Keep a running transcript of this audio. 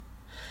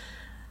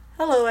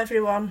Hello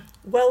everyone,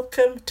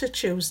 welcome to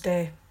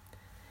Tuesday.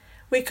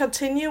 We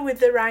continue with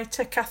the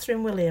writer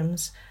Catherine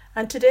Williams,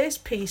 and today's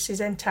piece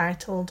is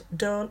entitled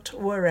Don't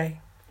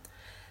Worry.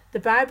 The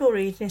Bible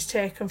reading is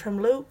taken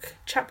from Luke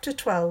chapter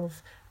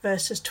 12,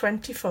 verses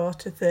 24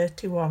 to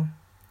 31.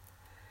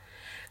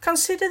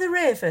 Consider the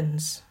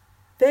ravens.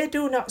 They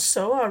do not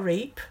sow or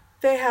reap,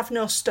 they have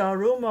no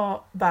storeroom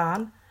or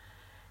barn,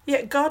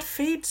 yet God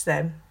feeds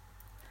them.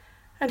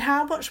 And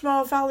how much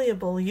more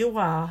valuable you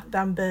are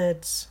than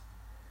birds.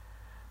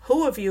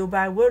 Who of you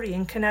by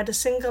worrying can add a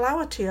single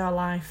hour to your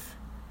life?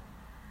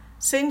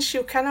 Since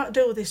you cannot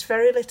do this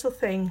very little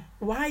thing,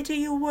 why do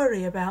you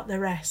worry about the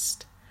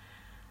rest?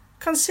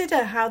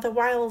 Consider how the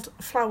wild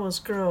flowers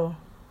grow.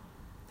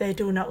 They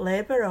do not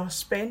labour or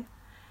spin.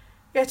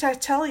 Yet I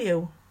tell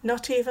you,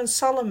 not even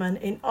Solomon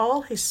in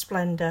all his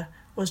splendour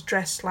was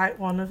dressed like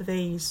one of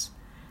these.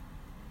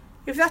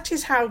 If that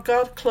is how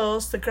God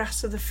clothes the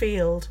grass of the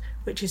field,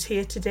 which is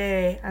here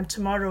today and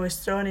tomorrow is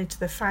thrown into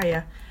the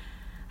fire,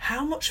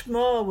 how much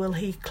more will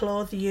he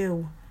clothe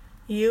you,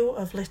 you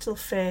of little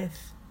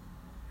faith?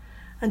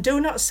 And do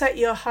not set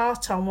your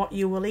heart on what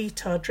you will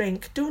eat or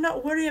drink. Do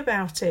not worry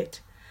about it,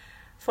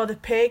 for the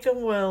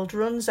pagan world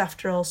runs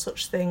after all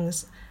such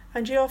things,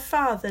 and your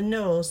Father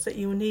knows that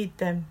you need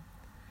them.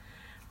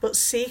 But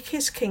seek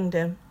his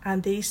kingdom,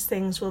 and these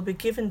things will be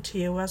given to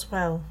you as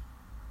well.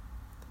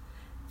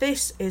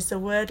 This is the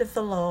word of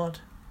the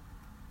Lord.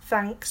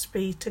 Thanks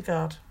be to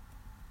God.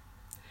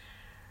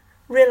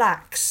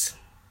 Relax.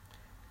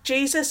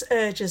 Jesus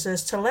urges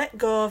us to let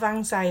go of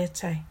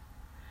anxiety.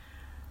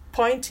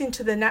 Pointing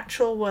to the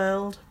natural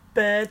world,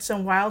 birds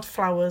and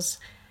wildflowers,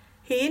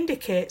 he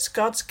indicates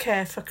God's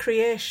care for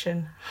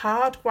creation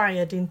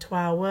hardwired into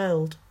our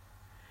world.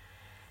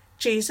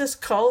 Jesus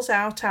calls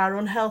out our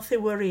unhealthy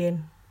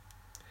worrying.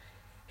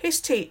 His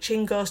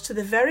teaching goes to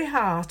the very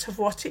heart of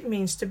what it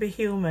means to be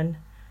human,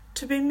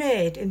 to be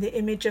made in the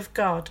image of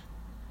God.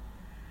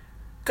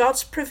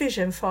 God's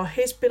provision for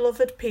his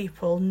beloved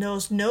people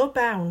knows no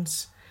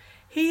bounds.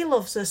 He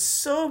loves us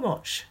so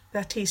much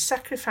that he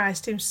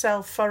sacrificed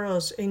himself for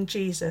us in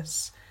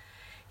Jesus.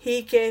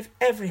 He gave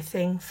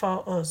everything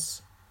for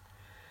us.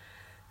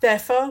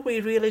 Therefore,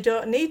 we really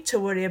don't need to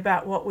worry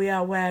about what we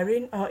are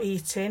wearing or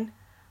eating,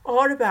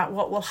 or about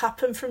what will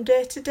happen from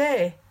day to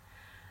day.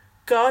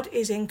 God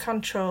is in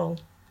control.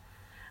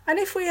 And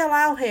if we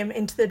allow him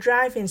into the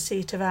driving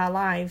seat of our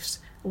lives,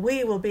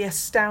 we will be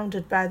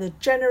astounded by the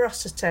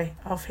generosity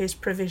of his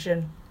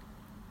provision.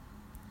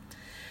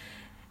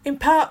 In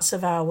parts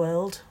of our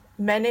world,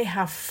 many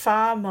have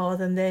far more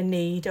than they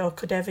need or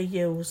could ever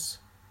use.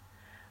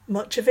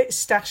 Much of it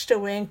stashed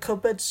away in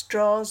cupboards,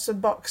 drawers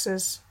and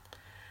boxes,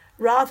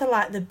 rather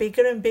like the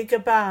bigger and bigger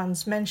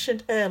barns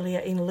mentioned earlier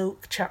in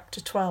Luke chapter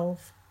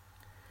 12.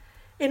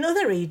 In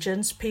other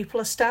regions,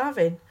 people are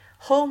starving,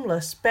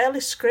 homeless,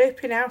 barely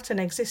scraping out an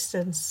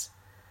existence.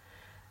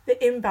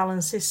 The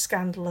imbalance is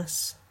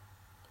scandalous.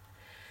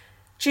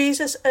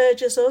 Jesus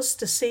urges us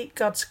to seek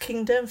God's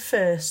kingdom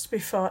first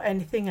before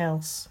anything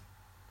else.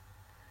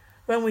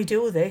 When we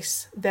do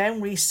this, then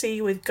we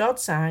see with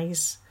God's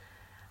eyes.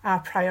 Our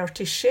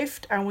priorities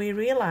shift and we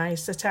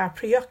realise that our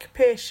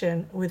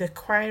preoccupation with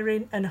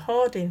acquiring and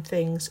hoarding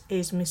things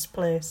is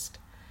misplaced.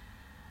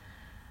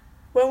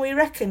 When we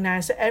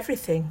recognise that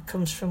everything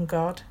comes from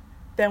God,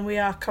 then we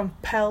are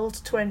compelled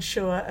to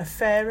ensure a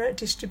fairer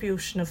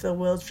distribution of the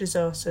world's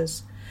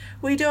resources.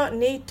 We don't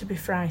need to be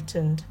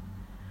frightened.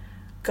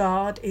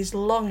 God is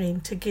longing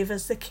to give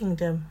us the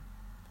kingdom.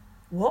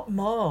 What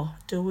more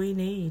do we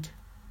need?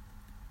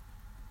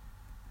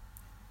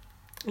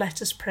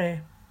 Let us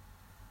pray.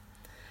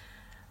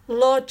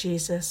 Lord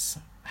Jesus,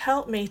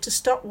 help me to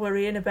stop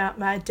worrying about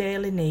my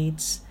daily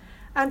needs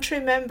and to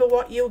remember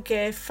what you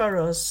gave for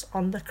us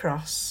on the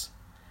cross.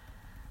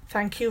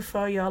 Thank you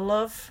for your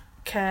love,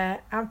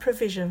 care and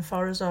provision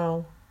for us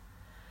all.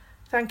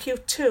 Thank you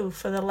too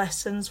for the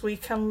lessons we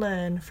can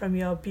learn from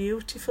your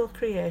beautiful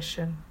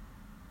creation.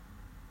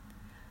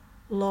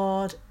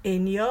 Lord,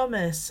 in your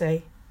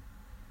mercy,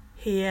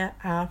 hear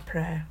our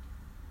prayer.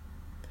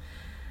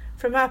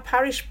 From our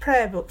parish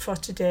prayer book for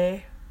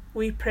today,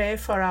 we pray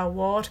for our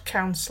ward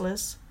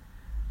councillors,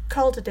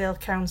 Calderdale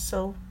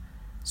Council,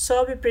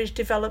 Sorby Bridge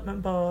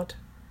Development Board,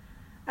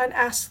 and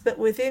ask that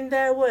within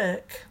their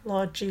work,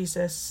 Lord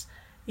Jesus,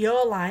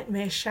 your light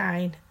may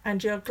shine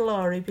and your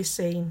glory be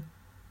seen.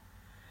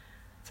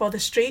 For the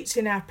streets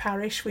in our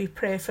parish, we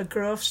pray for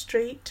Grove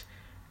Street,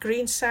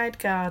 Greenside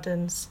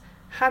Gardens,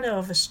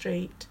 Hanover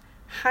Street,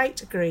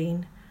 Height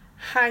Green,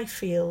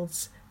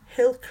 Highfields,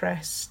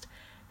 Hillcrest,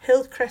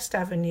 Hillcrest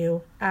Avenue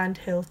and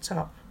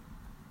Hilltop.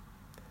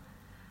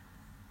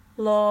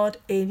 Lord,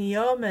 in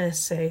your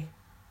mercy,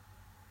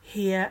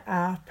 hear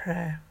our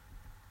prayer.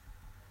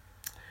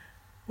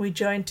 We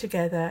join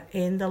together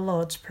in the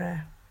Lord's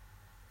Prayer.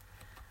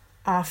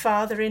 Our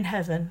Father in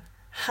heaven,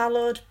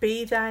 hallowed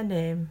be thy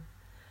name.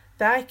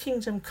 Thy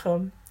kingdom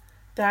come,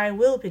 thy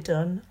will be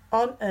done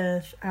on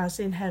earth as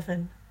in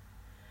heaven.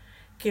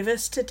 Give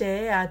us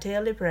today our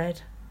daily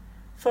bread.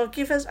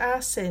 Forgive us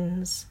our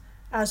sins,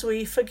 as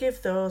we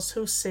forgive those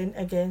who sin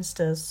against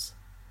us.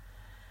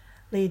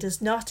 Lead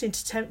us not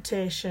into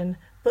temptation,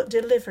 but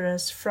deliver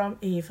us from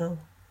evil.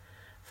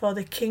 For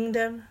the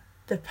kingdom,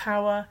 the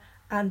power,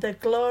 and the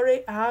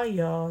glory are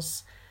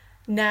yours,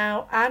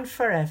 now and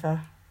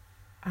forever.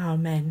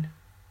 Amen.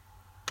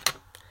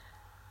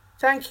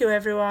 Thank you,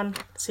 everyone.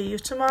 See you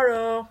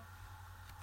tomorrow.